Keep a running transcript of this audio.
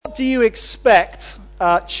what do you expect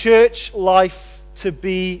church life to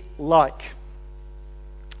be like?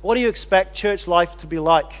 What do you expect church life to be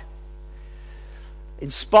like?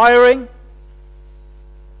 Inspiring,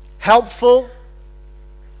 helpful,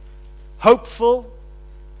 hopeful,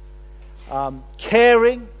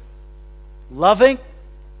 caring, loving,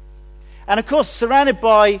 and of course surrounded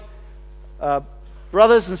by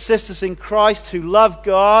brothers and sisters in Christ who love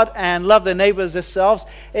God and love their neighbors as themselves.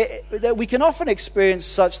 That we can often experience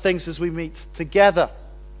such things as we meet together.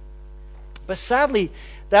 But sadly,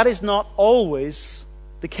 that is not always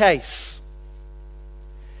the case.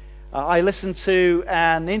 I listened to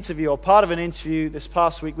an interview, or part of an interview this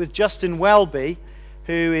past week, with Justin Welby,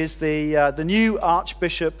 who is the new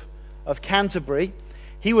Archbishop of Canterbury.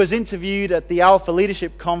 He was interviewed at the Alpha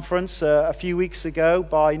Leadership Conference a few weeks ago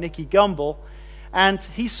by Nicky Gumbel, and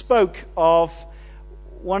he spoke of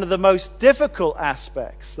one of the most difficult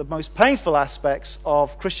aspects, the most painful aspects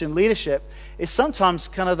of Christian leadership is sometimes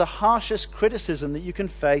kind of the harshest criticism that you can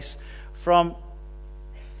face from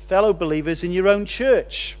fellow believers in your own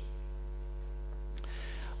church.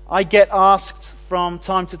 I get asked from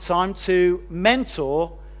time to time to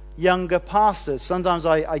mentor younger pastors. Sometimes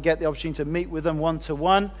I get the opportunity to meet with them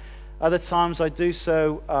one-to-one. Other times I do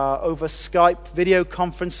so over Skype video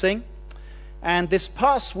conferencing. And this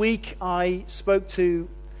past week I spoke to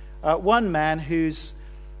one man who's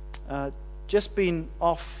just been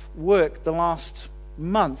off work the last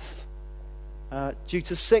month due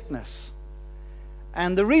to sickness.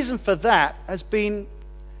 And the reason for that has been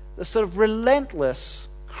the sort of relentless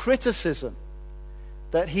criticism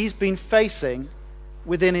that he's been facing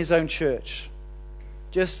within his own church.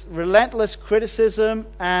 Just relentless criticism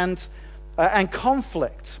and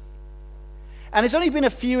conflict. And it's only been a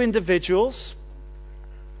few individuals.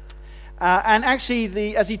 And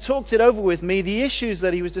actually, as he talked it over with me, the issues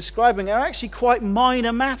that he was describing are actually quite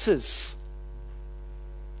minor matters.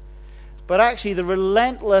 But actually, the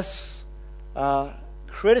relentless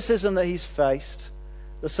criticism that he's faced,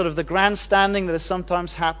 the sort of the grandstanding that has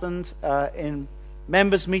sometimes happened in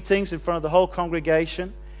members' meetings in front of the whole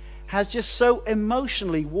congregation, has just so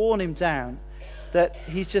emotionally worn him down that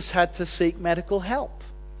he's just had to seek medical help.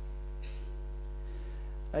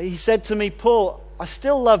 He said to me, "Paul, I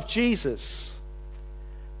still love Jesus,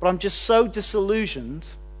 but I'm just so disillusioned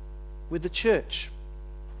with the church."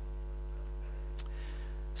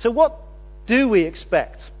 So what do we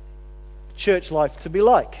expect church life to be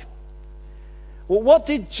like? Well, what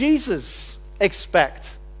did Jesus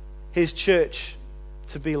expect his church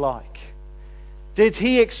to be like? Did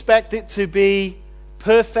he expect it to be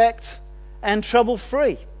perfect and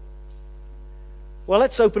trouble-free? Well,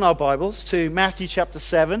 let's open our Bibles to Matthew chapter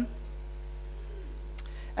 7.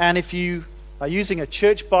 And if you are using a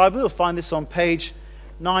church Bible, you'll find this on page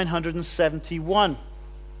 971.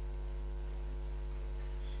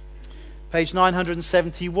 Page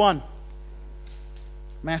 971.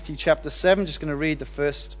 Matthew chapter 7, just going to read the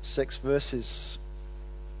first 6 verses.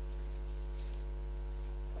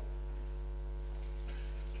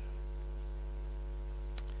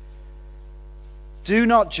 Do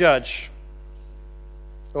not judge,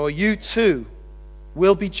 or you too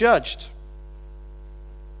will be judged.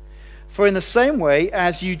 For in the same way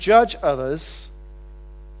as you judge others,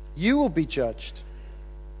 you will be judged.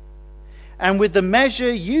 And with the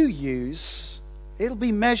measure you use, it'll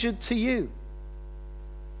be measured to you.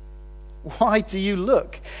 Why do you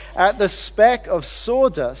look at the speck of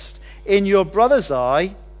sawdust in your brother's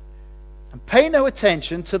eye and pay no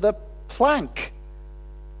attention to the plank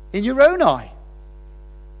in your own eye?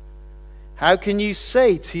 How can you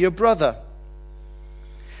say to your brother,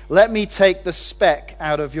 "Let me take the speck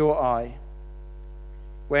out of your eye,"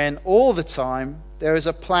 when all the time there is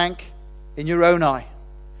a plank in your own eye?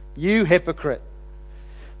 You hypocrite!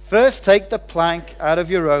 First take the plank out of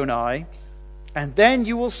your own eye, and then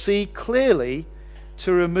you will see clearly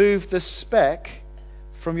to remove the speck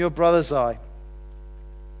from your brother's eye.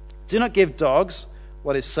 Do not give dogs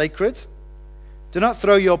what is sacred. Do not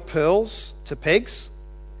throw your pearls to pigs.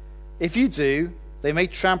 If you do, they may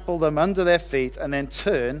trample them under their feet and then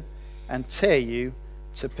turn and tear you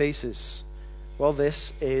to pieces. Well,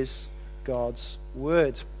 this is God's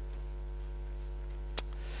word.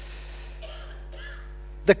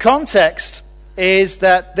 The context is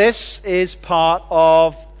that this is part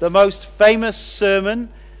of the most famous sermon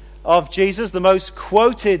of Jesus, the most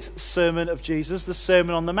quoted sermon of Jesus, the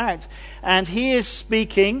Sermon on the Mount. And he is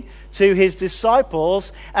speaking to his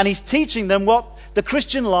disciples, and he's teaching them what the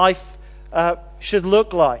Christian life should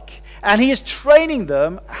look like. And he is training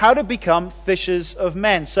them how to become fishers of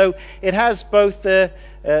men. So it has both the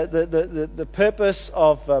the purpose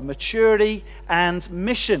of maturity and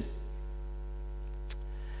mission.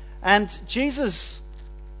 And Jesus,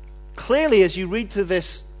 clearly, as you read through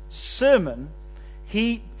this sermon,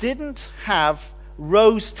 he didn't have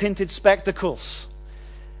rose-tinted spectacles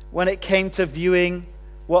when it came to viewing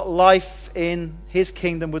what life in his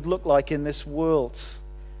kingdom would look like in this world.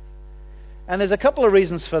 And there's a couple of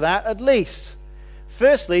reasons for that, at least.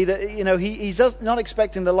 Firstly, that he's not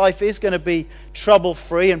expecting that life is going to be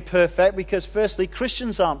trouble-free and perfect, because firstly,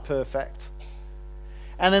 Christians aren't perfect.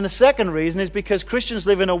 And then the second reason is because Christians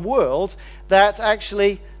live in a world that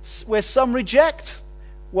actually, where some reject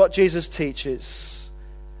what Jesus teaches,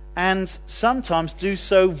 and sometimes do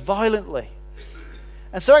so violently.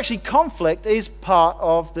 And so actually conflict is part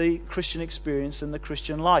of the Christian experience and the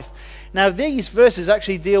Christian life. Now these verses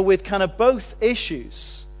actually deal with kind of both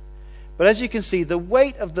issues. But as you can see, the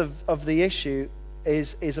weight of the issue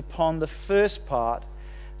is upon the first part.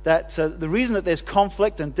 That the reason that there's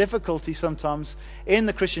conflict and difficulty sometimes in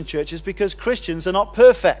the Christian church is because Christians are not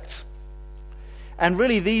perfect. And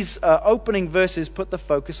really these opening verses put the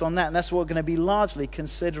focus on that. And that's what we're going to be largely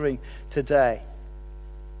considering today.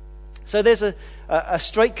 So there's a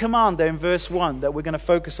straight command there in verse 1 that we're going to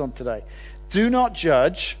focus on today. Do not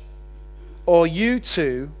judge, or you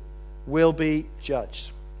too will be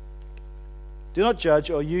judged. Do not judge,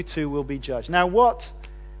 or you too will be judged. Now what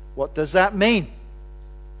does that mean?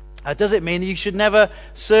 Does it mean that you should never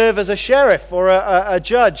serve as a sheriff or a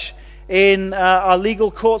judge in our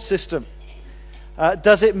legal court system?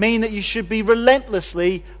 Does it mean that you should be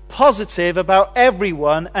relentlessly positive about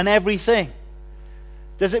everyone and everything?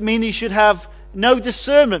 Does it mean that you should have no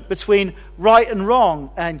discernment between right and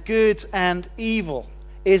wrong and good and evil?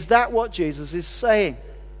 Is that what Jesus is saying?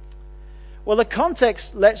 Well, the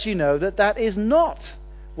context lets you know that is not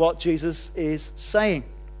what Jesus is saying.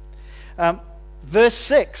 Verse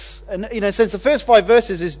 6, and since the first 5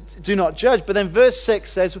 verses is do not judge, but then verse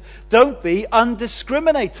 6 says don't be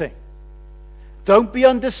undiscriminating. Don't be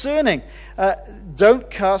undiscerning. Don't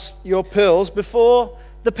cast your pearls before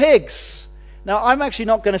the pigs. Now, I'm actually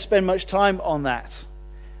not going to spend much time on that.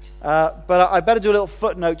 But I better do a little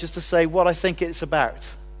footnote just to say what I think it's about.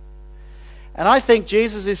 And I think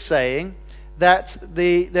Jesus is saying that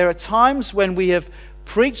there are times when we have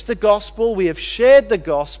preached the gospel, we have shared the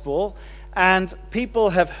gospel, and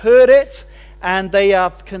people have heard it, and they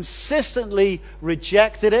have consistently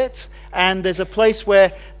rejected it. And there's a place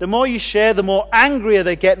where the more you share, the more angrier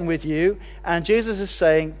they're getting with you. And Jesus is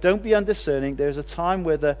saying, don't be undiscerning. There's a time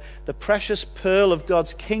where the precious pearl of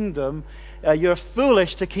God's kingdom, you're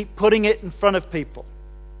foolish to keep putting it in front of people.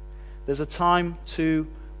 There's a time to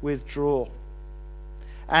withdraw.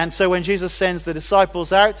 And so when Jesus sends the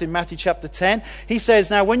disciples out in Matthew chapter 10, he says,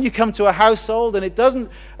 now when you come to a household and it doesn't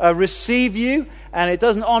receive you and it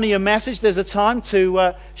doesn't honor your message, there's a time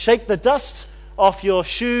to shake the dust off your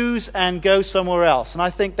shoes and go somewhere else. And I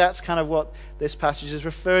think that's kind of what this passage is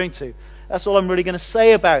referring to. That's all I'm really going to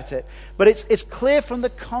say about it. But it's clear from the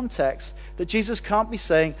context that Jesus can't be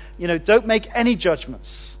saying, don't make any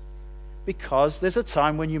judgments. Because there's a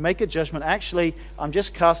time when you make a judgment, actually, I'm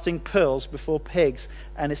just casting pearls before pigs,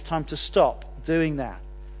 and it's time to stop doing that.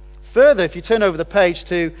 Further, if you turn over the page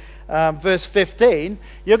to verse 15,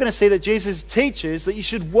 you're going to see that Jesus teaches that you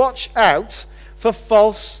should watch out for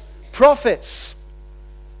false prophets.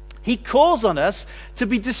 He calls on us to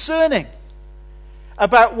be discerning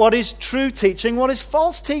about what is true teaching, what is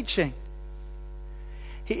false teaching.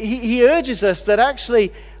 He urges us that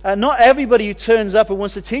actually not everybody who turns up and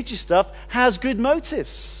wants to teach you stuff has good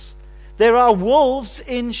motives. There are wolves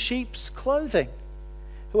in sheep's clothing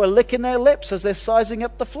who are licking their lips as they're sizing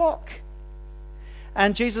up the flock.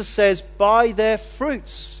 And Jesus says, by their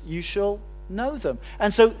fruits you shall know them.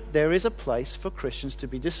 And so there is a place for Christians to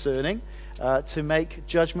be discerning, to make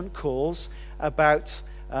judgment calls about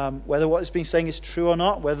whether what is being saying is true or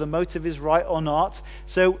not, whether the motive is right or not.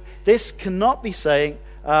 So this cannot be saying,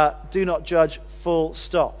 do not judge, full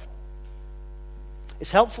stop.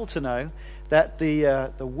 It's helpful to know that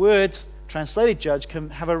the word translated judge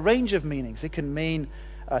can have a range of meanings. It can mean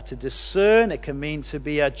to discern. It can mean to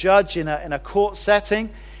be a judge in a court setting.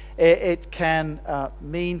 It can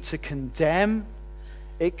mean to condemn.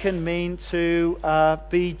 It can mean to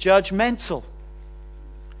be judgmental.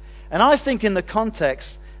 And I think in the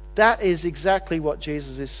context, that is exactly what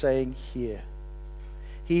Jesus is saying here.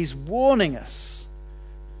 He's warning us,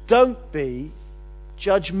 don't be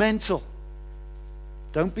judgmental.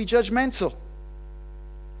 Don't be judgmental.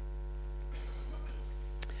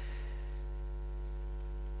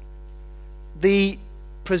 The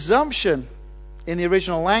presumption in the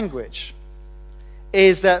original language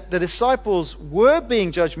is that the disciples were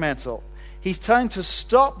being judgmental. He's telling them to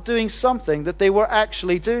stop doing something that they were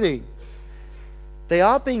actually doing. They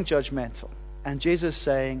are being judgmental. And Jesus is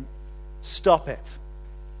saying, stop it.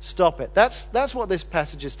 Stop it. That's what this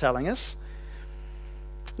passage is telling us.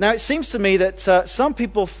 Now, it seems to me that some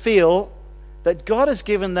people feel that God has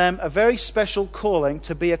given them a very special calling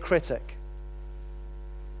to be a critic.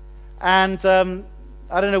 And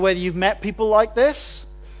I don't know whether you've met people like this,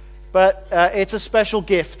 but it's a special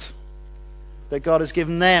gift that God has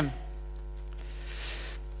given them.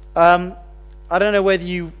 I don't know whether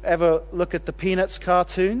you ever look at the Peanuts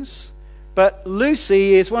cartoons, but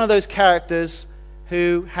Lucy is one of those characters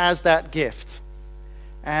who has that gift.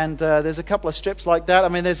 And there's a couple of strips like that. I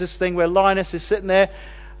mean, there's this thing where Linus is sitting there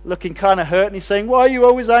looking kind of hurt, and he's saying, "Why are you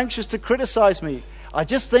always anxious to criticize me? I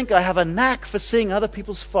just think I have a knack for seeing other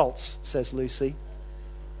people's faults," says Lucy.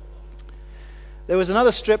 There was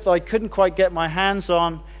another strip that I couldn't quite get my hands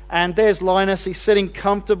on, and there's Linus. He's sitting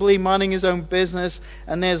comfortably, minding his own business,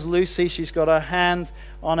 and there's Lucy. She's got her hand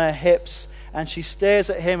on her hips, and she stares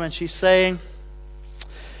at him, and she's saying,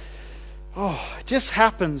 "Oh, it just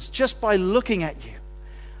happens just by looking at you.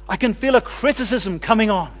 I can feel a criticism coming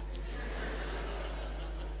on."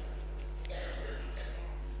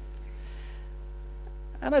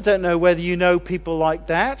 And I don't know whether you know people like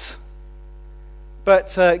that,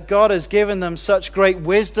 but God has given them such great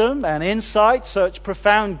wisdom and insight, such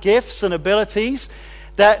profound gifts and abilities,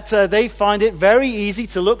 that they find it very easy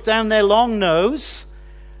to look down their long nose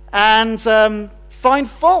and find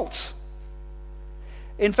fault.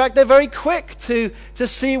 In fact, they're very quick to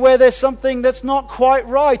see where there's something that's not quite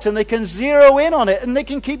right, and they can zero in on it, and they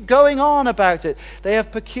can keep going on about it. They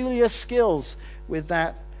have peculiar skills with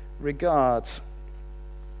that regard.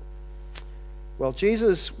 Well,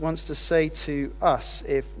 Jesus wants to say to us,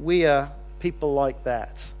 if we are people like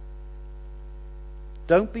that,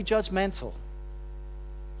 don't be judgmental.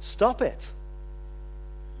 Stop it.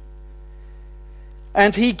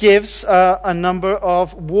 And he gives a number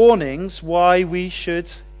of warnings why we should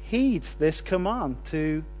heed this command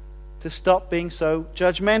to stop being so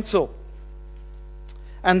judgmental.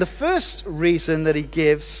 And the first reason that he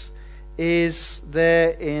gives is there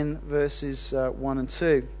in verses 1 and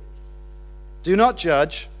 2. "Do not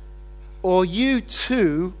judge, or you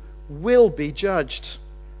too will be judged.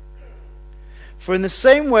 For in the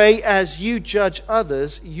same way as you judge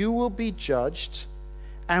others, you will be judged,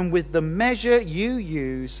 and with the measure you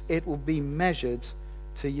use, it will be measured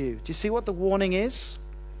to you." Do you see what the warning is?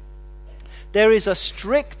 There is a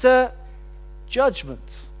stricter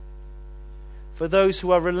judgment for those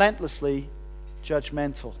who are relentlessly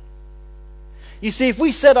judgmental. You see, if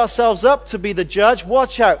we set ourselves up to be the judge,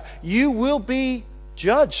 watch out. You will be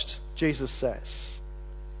judged, Jesus says.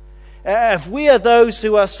 If we are those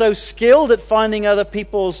who are so skilled at finding other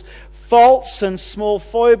people's faults and small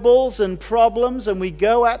foibles and problems, and we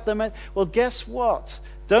go at them, well, guess what?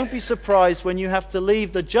 Don't be surprised when you have to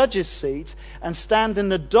leave the judge's seat and stand in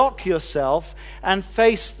the dock yourself and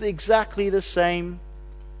face exactly the same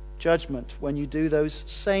judgment when you do those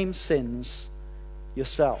same sins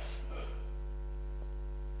yourself.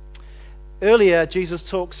 Earlier, Jesus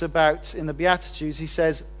talks about, in the Beatitudes, he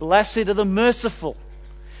says, "Blessed are the merciful,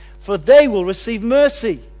 for they will receive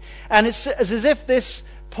mercy." And it's as if this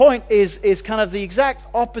point is kind of the exact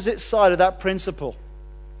opposite side of that principle.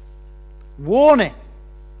 Warning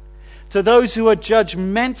to those who are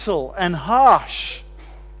judgmental and harsh,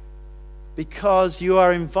 because you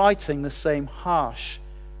are inviting the same harsh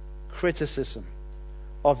criticism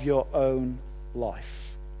of your own life.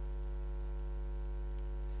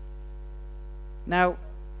 Now,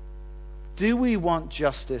 do we want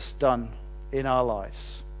justice done in our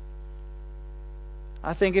lives?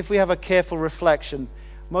 I think if we have a careful reflection,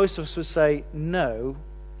 most of us would say, no,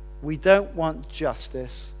 we don't want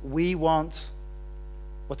justice. We want,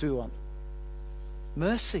 what do we want?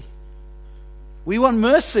 Mercy. We want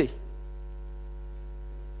mercy.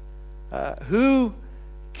 Who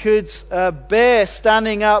could bear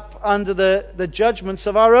standing up under the judgments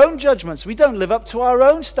of our own judgments? We don't live up to our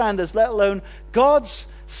own standards, let alone God's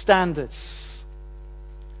standards.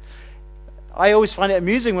 I always find it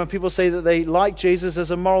amusing when people say that they like Jesus as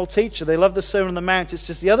a moral teacher. They love the Sermon on the Mount. It's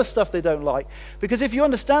just the other stuff they don't like. Because if you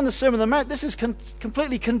understand the Sermon on the Mount, this is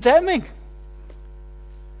completely condemning.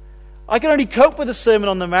 I can only cope with the Sermon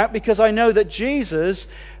on the Mount because I know that Jesus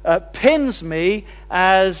pins me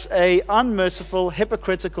as an unmerciful,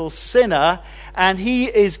 hypocritical sinner, and he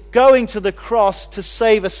is going to the cross to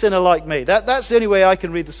save a sinner like me. That's the only way I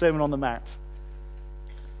can read the Sermon on the Mount.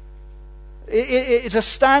 It's a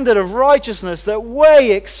standard of righteousness that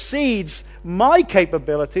way exceeds my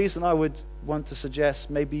capabilities, and I would want to suggest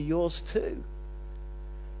maybe yours too.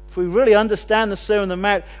 If we really understand the Sermon on the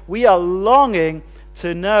Mount, we are longing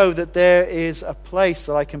to know that there is a place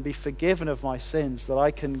that I can be forgiven of my sins, that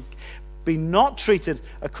I can be not treated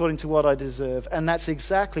according to what I deserve. And that's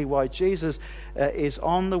exactly why Jesus is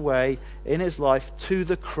on the way in his life to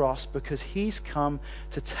the cross, because he's come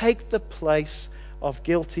to take the place of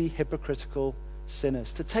guilty, hypocritical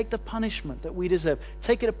sinners, to take the punishment that we deserve,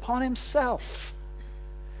 take it upon himself,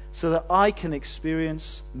 so that I can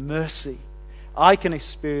experience mercy. I can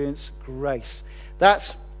experience grace.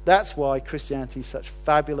 That's why Christianity is such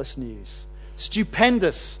fabulous news.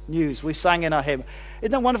 Stupendous news. We sang in our hymn.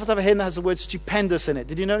 Isn't that wonderful to have a hymn that has the word stupendous in it?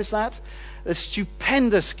 Did you notice that? A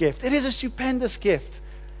stupendous gift. It is a stupendous gift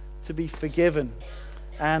to be forgiven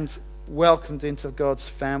and welcomed into God's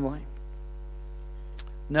family.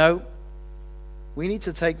 No, we need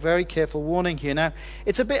to take very careful warning here. Now,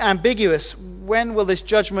 it's a bit ambiguous. When will this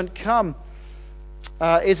judgment come?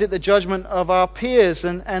 Is it the judgment of our peers?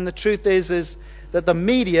 And the truth is that the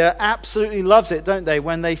media absolutely loves it, don't they?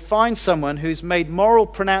 When they find someone who's made moral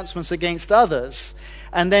pronouncements against others,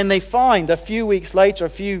 and then they find a few weeks later, a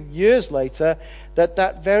few years later,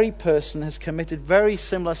 that very person has committed very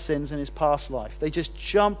similar sins in his past life. They just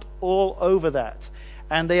jump all over that,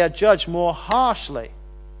 and they are judged more harshly.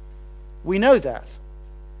 We know that.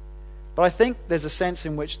 But I think there's a sense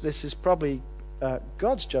in which this is probably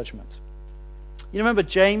God's judgment. You remember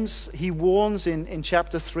James, he warns in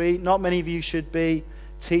chapter 3, not many of you should be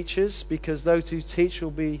teachers, because those who teach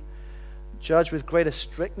will be judged with greater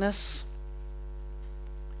strictness,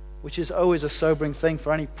 which is always a sobering thing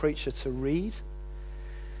for any preacher to read.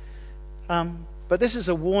 But this is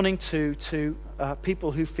a warning to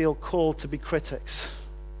people who feel called to be critics.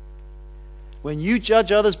 When you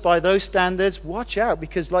judge others by those standards, watch out,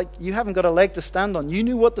 because you haven't got a leg to stand on. You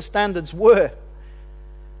knew what the standards were.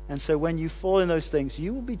 And so when you fall in those things,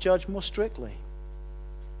 you will be judged more strictly.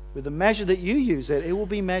 With the measure that you use it will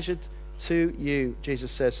be measured to you,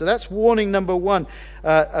 Jesus says. So that's warning number one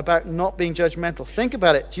about not being judgmental. Think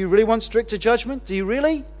about it. Do you really want stricter judgment? Do you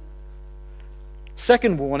really?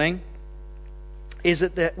 Second warning is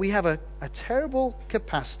that we have a terrible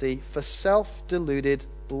capacity for self-deluded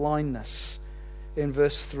blindness in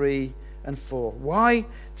verse 3 and 4. Why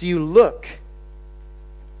do you look?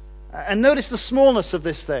 And notice the smallness of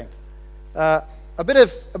this thing. A bit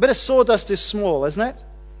of sawdust is small, isn't it?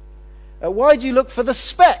 Why do you look for the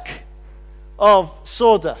speck of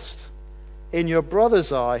sawdust in your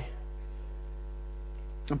brother's eye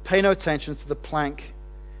and pay no attention to the plank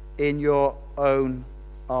in your own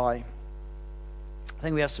eye? I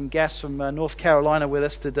think we have some guests from North Carolina with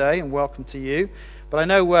us today, and welcome to you. But I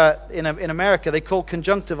know in America they call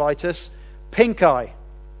conjunctivitis pink eye.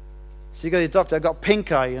 So you go to your doctor, I've got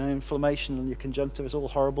pink eye, inflammation on your conjunctiva, it's all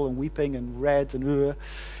horrible and weeping and red and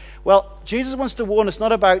Well, Jesus wants to warn us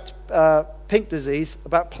not about pink disease,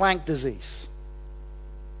 about plank disease.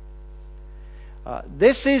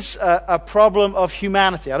 This is a problem of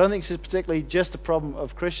humanity. I don't think this is particularly just a problem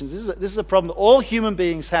of Christians. This is a problem that all human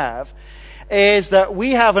beings have, is that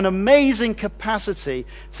we have an amazing capacity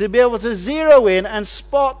to be able to zero in and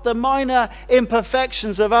spot the minor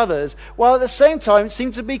imperfections of others, while at the same time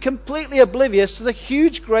seem to be completely oblivious to the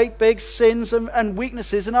huge, great, big sins and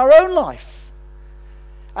weaknesses in our own life.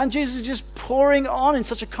 And Jesus is just pouring on in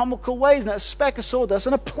such a comical way, isn't it? A speck of sawdust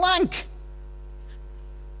and a plank.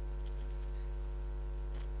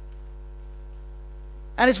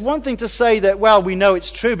 And it's one thing to say that, well, we know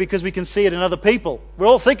it's true because we can see it in other people. We're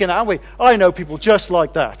all thinking that, aren't we? I know people just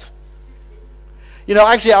like that.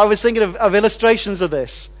 Actually, I was thinking of illustrations of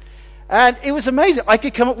this. And it was amazing. I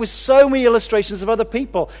could come up with so many illustrations of other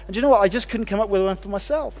people. And do you know what? I just couldn't come up with one for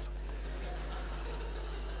myself.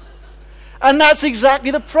 And that's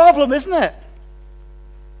exactly the problem, isn't it?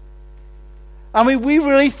 I mean, we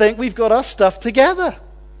really think we've got our stuff together.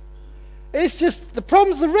 It's just the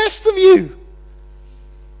problem's the rest of you.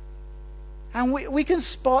 And we can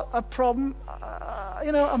spot a problem,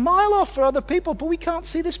 a mile off for other people, but we can't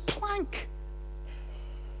see this plank.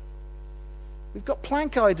 We've got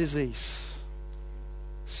plank eye disease,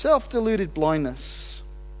 self-deluded blindness.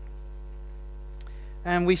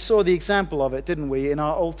 And we saw the example of it, didn't we, in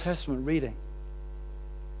our Old Testament reading.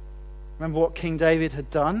 Remember what King David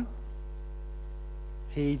had done?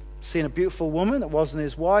 He'd seen a beautiful woman that wasn't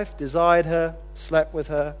his wife, desired her, slept with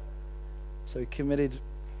her, so he committed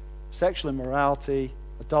sexual immorality,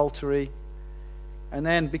 adultery, and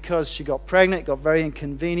then because she got pregnant, it got very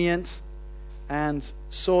inconvenient, and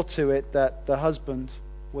saw to it that the husband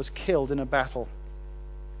was killed in a battle.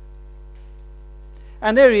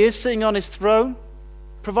 And there he is, sitting on his throne,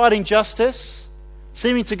 providing justice,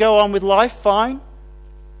 seeming to go on with life fine.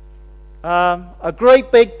 A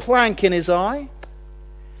great big plank in his eye.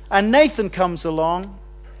 And Nathan comes along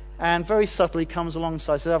and very subtly comes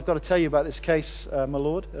alongside. Says, I've got to tell you about this case, my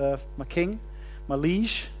lord, my king, my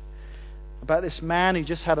liege, about this man who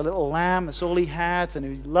just had a little lamb. That's all he had, and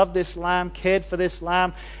he loved this lamb, cared for this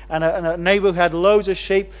lamb. And a neighbor who had loads of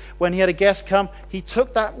sheep, when he had a guest come, he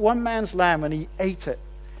took that one man's lamb and he ate it.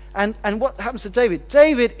 And what happens to David?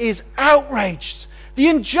 David is outraged. The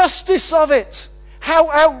injustice of it.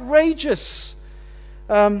 How outrageous.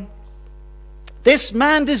 This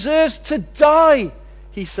man deserves to die,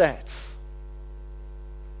 he said.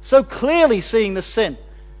 So clearly seeing the sin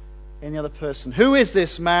in the other person. Who is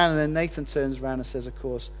this man? And then Nathan turns around and says, of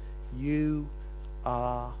course, you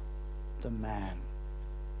are the man.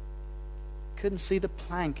 Couldn't see the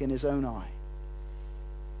plank in his own eye.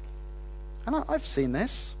 And I've seen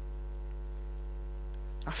this.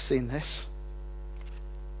 I've seen this.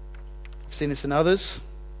 I've seen this in others.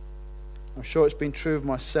 I'm sure it's been true of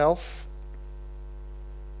myself.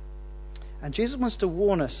 And Jesus wants to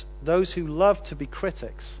warn us, those who love to be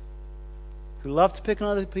critics, who love to pick on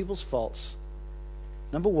other people's faults.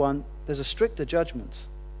 Number one, there's a stricter judgment.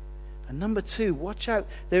 And number two, watch out.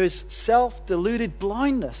 There is self-deluded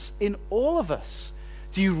blindness in all of us.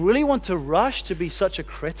 Do you really want to rush to be such a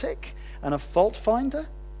critic and a fault finder?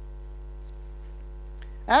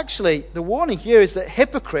 Actually, the warning here is that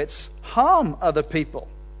hypocrites harm other people.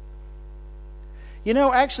 You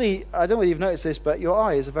know, actually, I don't know whether you've noticed this, but your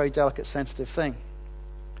eye is a very delicate, sensitive thing.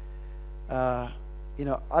 I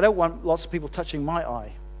don't want lots of people touching my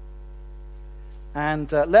eye.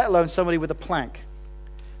 And let alone somebody with a plank.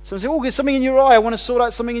 Someone says, oh, there's something in your eye. I want to sort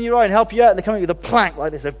out something in your eye and help you out. And they're coming with a plank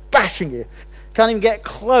like this. They're bashing you. Can't even get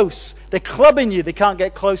close. They're clubbing you. They can't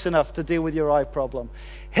get close enough to deal with your eye problem.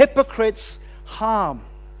 Hypocrites harm.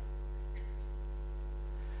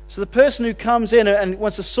 So the person who comes in and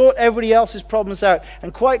wants to sort everybody else's problems out,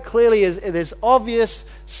 and quite clearly there's obvious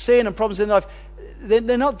sin and problems in life,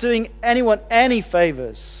 they're not doing anyone any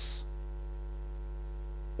favors.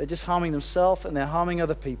 They're just harming themselves and they're harming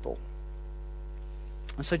other people.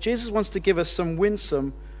 And so Jesus wants to give us some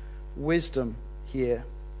winsome wisdom here.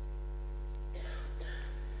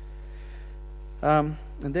 And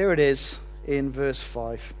there it is in verse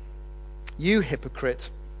 5. You hypocrite,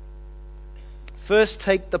 first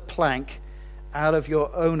take the plank out of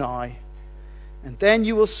your own eye, and then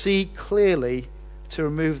you will see clearly to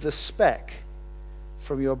remove the speck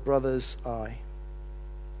from your brother's eye.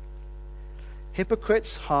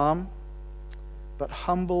 Hypocrites harm, but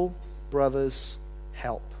humble brothers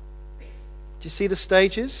help. Do you see the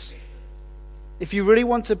stages? If you really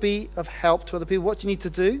want to be of help to other people, what do you need to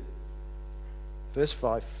do? Verse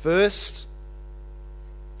 5. First,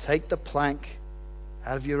 take the plank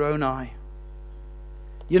out of your own eye.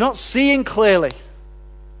 You're not seeing clearly.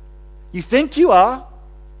 You think you are,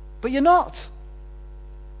 but you're not.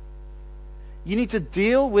 You need to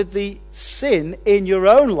deal with the sin in your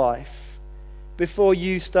own life before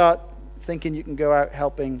you start thinking you can go out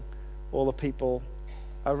helping all the people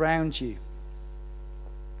around you.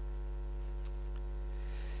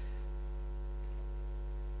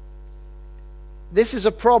 This is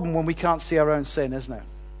a problem when we can't see our own sin, isn't it?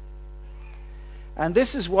 And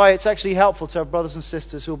this is why it's actually helpful to have brothers and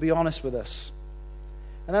sisters who will be honest with us.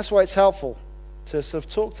 And that's why it's helpful to sort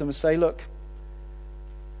of talk to them and say, look,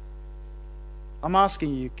 I'm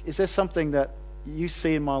asking you, is there something that you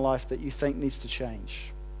see in my life that you think needs to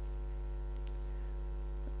change?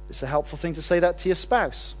 It's a helpful thing to say that to your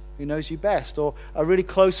spouse who knows you best, or a really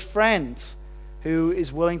close friend who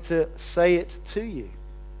is willing to say it to you.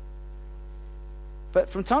 But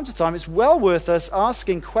from time to time, it's well worth us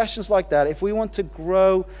asking questions like that if we want to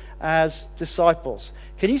grow as disciples.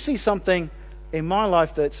 Can you see something in my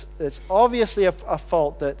life that's obviously a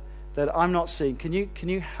fault that I'm not seeing? Can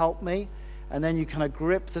you help me? And then you kind of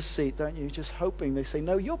grip the seat, don't you? Just hoping they say,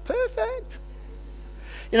 no, you're perfect.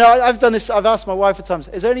 You know, I've done this. I've asked my wife at times,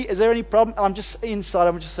 is there any problem? I'm just inside.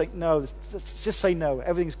 I'm just saying, no, let's just say no.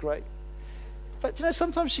 Everything's great. But, you know,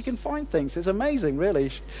 sometimes she can find things. It's amazing, really.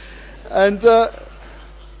 And...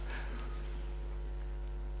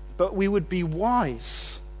 But we would be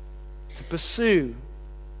wise to pursue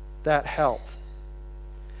that help.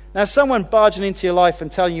 Now, someone barging into your life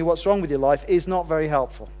and telling you what's wrong with your life is not very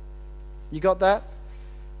helpful. You got that?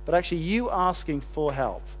 But actually, you asking for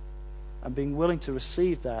help and being willing to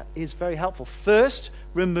receive that is very helpful. First,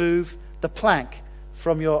 remove the plank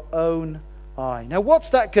from your own eye. Now, what's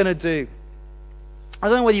that going to do? I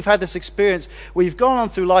don't know whether you've had this experience where you've gone on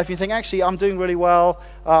through life and you think, actually, I'm doing really well.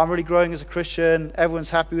 I'm really growing as a Christian. Everyone's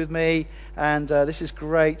happy with me. And this is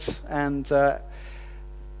great. And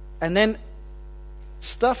And then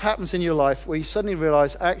stuff happens in your life where you suddenly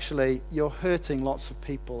realize, actually, you're hurting lots of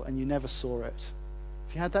people and you never saw it.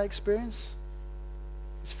 Have you had that experience?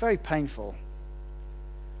 It's very painful.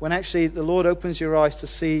 When actually the Lord opens your eyes to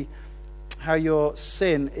see how your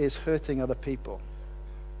sin is hurting other people.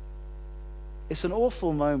 It's an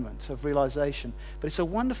awful moment of realization, but it's a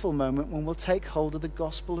wonderful moment when we'll take hold of the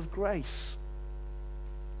gospel of grace.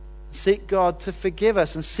 Seek God to forgive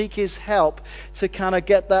us and seek His help to kind of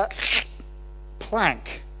get that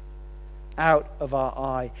plank out of our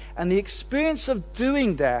eye. And the experience of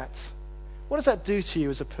doing that, what does that do to you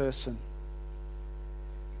as a person?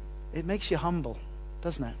 It makes you humble,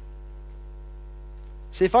 doesn't it?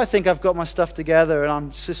 See, if I think I've got my stuff together and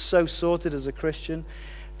I'm just so sorted as a Christian,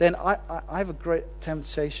 then I have a great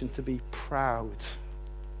temptation to be proud.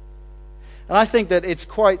 And I think that it's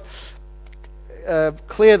quite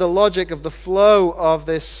clear the logic of the flow of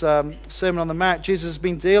this Sermon on the Mount. Jesus has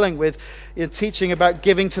been dealing with teaching about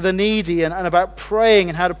giving to the needy and about praying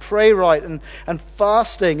and how to pray right and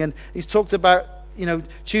fasting. And he's talked about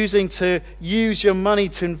choosing to use your money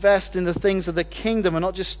to invest in the things of the kingdom and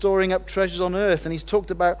not just storing up treasures on earth. And he's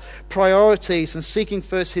talked about priorities and seeking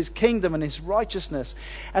first His kingdom and His righteousness.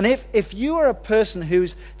 And if you are a person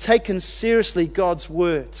who's taken seriously God's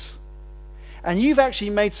words, and you've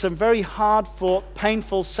actually made some very hard-fought,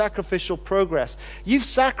 painful, sacrificial progress, you've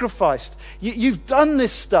sacrificed, you've done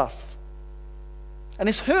this stuff, and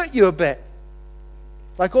it's hurt you a bit,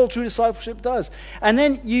 like all true discipleship does. And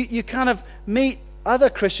then you kind of meet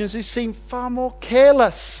other Christians who seem far more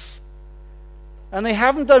careless. And they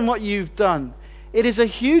haven't done what you've done. It is a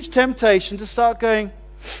huge temptation to start going,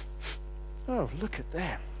 oh, look at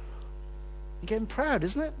them. You're getting proud,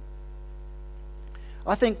 isn't it?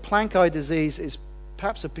 I think plank eye disease is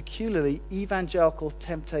perhaps a peculiarly evangelical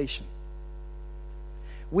temptation.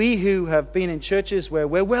 We who have been in churches where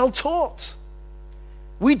we're well taught,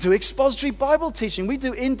 we do expository Bible teaching. We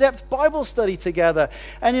do in-depth Bible study together.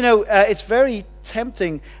 And, it's very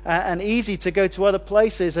tempting and easy to go to other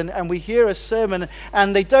places and we hear a sermon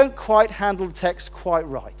and they don't quite handle the text quite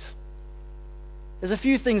right. There's a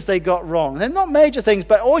few things they got wrong. They're not major things,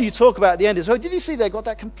 but all you talk about at the end is, oh, did you see they got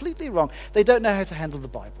that completely wrong? They don't know how to handle the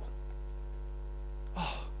Bible.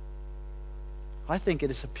 Oh, I think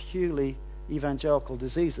it is a purely evangelical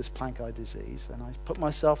disease, this plank eye disease. And I put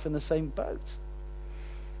myself in the same boat.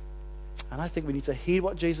 And I think we need to heed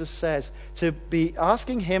what Jesus says, to be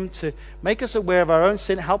asking Him to make us aware of our own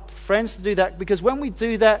sin, help friends to do that, because when we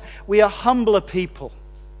do that, we are humbler people.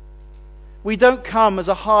 We don't come as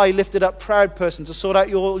a high, lifted up, proud person to sort out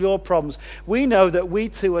your problems. We know that we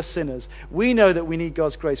too are sinners. We know that we need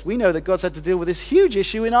God's grace. We know that God's had to deal with this huge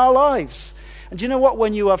issue in our lives. And do you know what?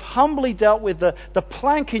 When you have humbly dealt with the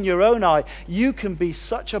plank in your own eye, you can be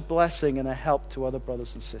such a blessing and a help to other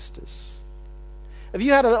brothers and sisters. Have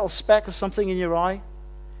you had a little speck of something in your eye?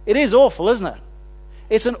 It is awful, isn't it?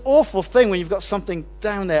 It's an awful thing when you've got something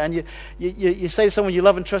down there and you say to someone you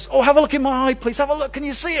love and trust, oh, have a look in my eye, please. Have a look. Can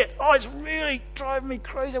you see it? Oh, it's really driving me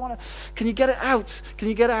crazy. Can you get it out? Can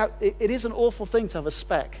you get it out? It is an awful thing to have a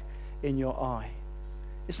speck in your eye.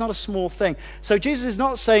 It's not a small thing. So Jesus is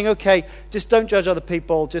not saying, okay, just don't judge other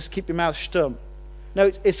people. Just keep your mouth stum. No,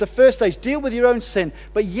 it's the first stage. Deal with your own sin.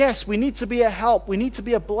 But yes, we need to be a help. We need to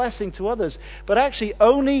be a blessing to others. But actually,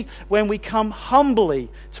 only when we come humbly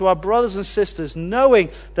to our brothers and sisters, knowing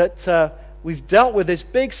that we've dealt with this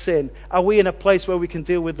big sin, are we in a place where we can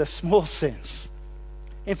deal with the small sins.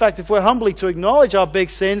 In fact, if we're humbly to acknowledge our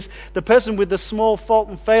big sins, the person with the small fault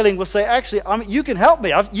and failing will say, actually, you can help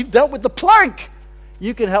me. You've dealt with the plank.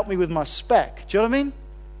 You can help me with my speck. Do you know what I mean?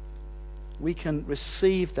 We can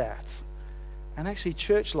receive that. And actually,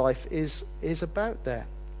 church life is about that.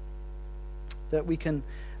 That we can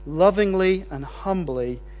lovingly and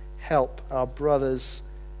humbly help our brothers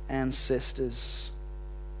and sisters.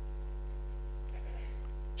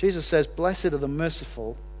 Jesus says, blessed are the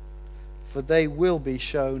merciful, for they will be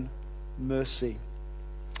shown mercy.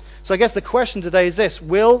 So I guess the question today is this: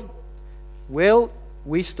 Will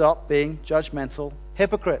we stop being judgmental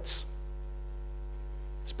hypocrites?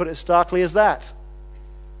 Let's put it as starkly as that.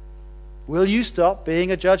 Will you stop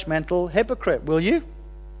being a judgmental hypocrite? Will you?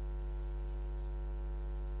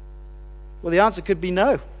 Well, the answer could be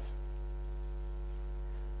no.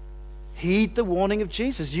 Heed the warning of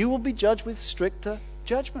Jesus. You will be judged with stricter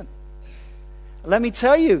judgment. Let me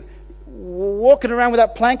tell you, walking around with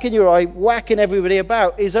that plank in your eye, whacking everybody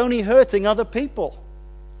about, is only hurting other people.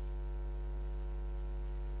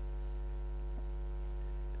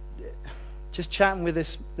 Just chatting with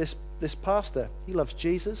this pastor. He loves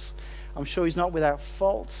Jesus. I'm sure he's not without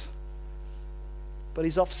fault, but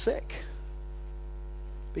he's off sick.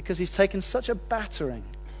 because he's taken such a battering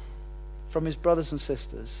from his brothers and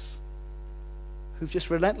sisters who've just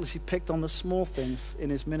relentlessly picked on the small things in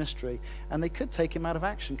his ministry, and they could take him out of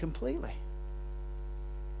action completely.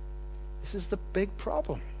 This is the big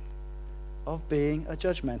problem of being a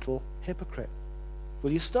judgmental hypocrite.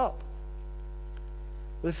 Will you stop?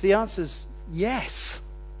 Well, if the answer is yes,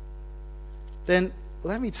 then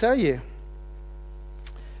let me tell you,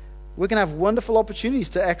 we're going to have wonderful opportunities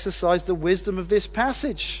to exercise the wisdom of this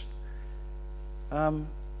passage.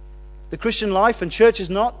 The Christian life and church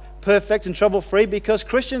is not perfect and trouble-free because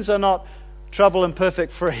Christians are not trouble and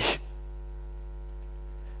perfect-free.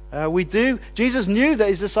 Jesus knew that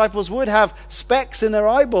his disciples would have specks in their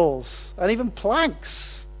eyeballs and even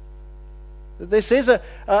planks. This is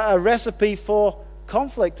a recipe for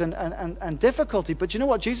conflict and difficulty. But you know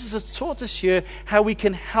what? Jesus has taught us here how we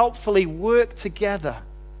can helpfully work together.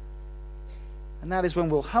 And that is when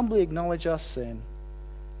we'll humbly acknowledge our sin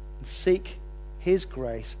and seek his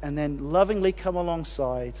grace and then lovingly come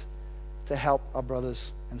alongside to help our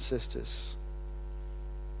brothers and sisters.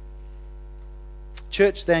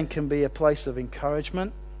 Church then can be a place of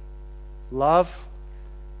encouragement, love,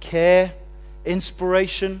 care,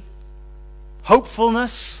 inspiration,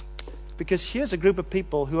 hopefulness, because here's a group of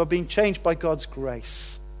people who are being changed by God's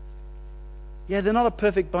grace. Yeah, they're not a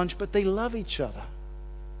perfect bunch, but they love each other.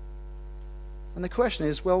 And the question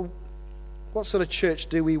is, well, what sort of church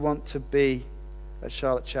do we want to be at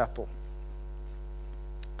Charlotte Chapel?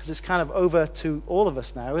 Because it's kind of over to all of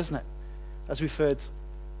us now, isn't it? As we've heard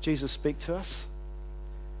Jesus speak to us.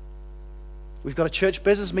 We've got a church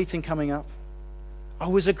business meeting coming up.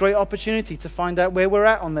 Always a great opportunity to find out where we're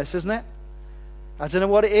at on this, isn't it? I don't know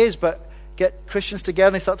what it is, but get Christians together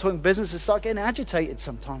and they start talking business, they start getting agitated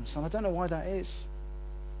sometimes. And I don't know why that is.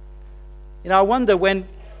 You know, I wonder when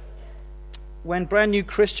brand new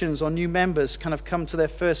Christians or new members kind of come to their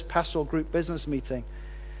first pastoral group business meeting,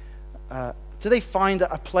 do they find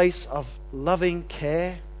a place of loving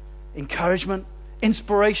care, encouragement,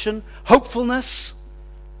 inspiration, hopefulness?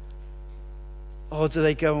 Or do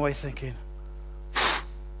they go away thinking,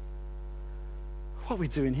 what are we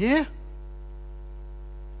doing here?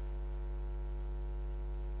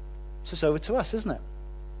 So it's over to us, isn't it?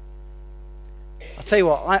 I'll tell you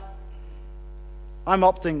what, I'm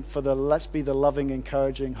opting for let's be the loving,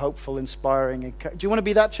 encouraging, hopeful, inspiring. Do you want to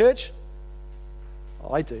be that church?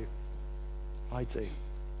 Oh, I do.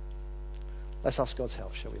 Let's ask God's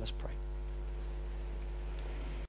help, shall we? Let's pray.